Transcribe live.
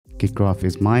Git Graph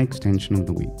is my extension of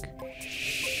the week.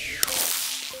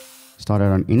 Start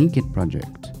out on any Git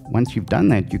project. Once you've done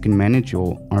that, you can manage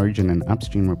your origin and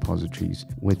upstream repositories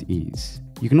with ease.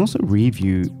 You can also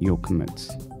review your commits.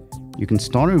 You can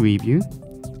start a review,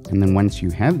 and then once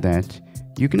you have that,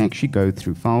 you can actually go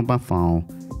through file by file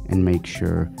and make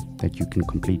sure that you can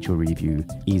complete your review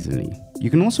easily. You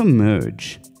can also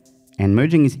merge, and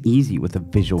merging is easy with a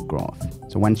visual graph.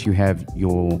 So once you have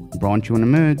your branch you want to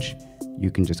merge, you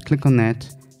can just click on that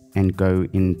and go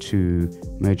into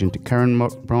merge into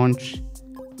current branch.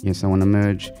 Yes, I want to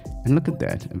merge, and look at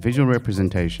that, a visual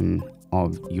representation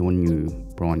of your new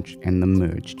branch and the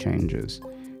merge changes.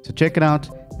 So check it out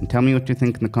and tell me what you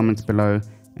think in the comments below,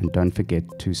 and don't forget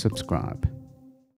to subscribe.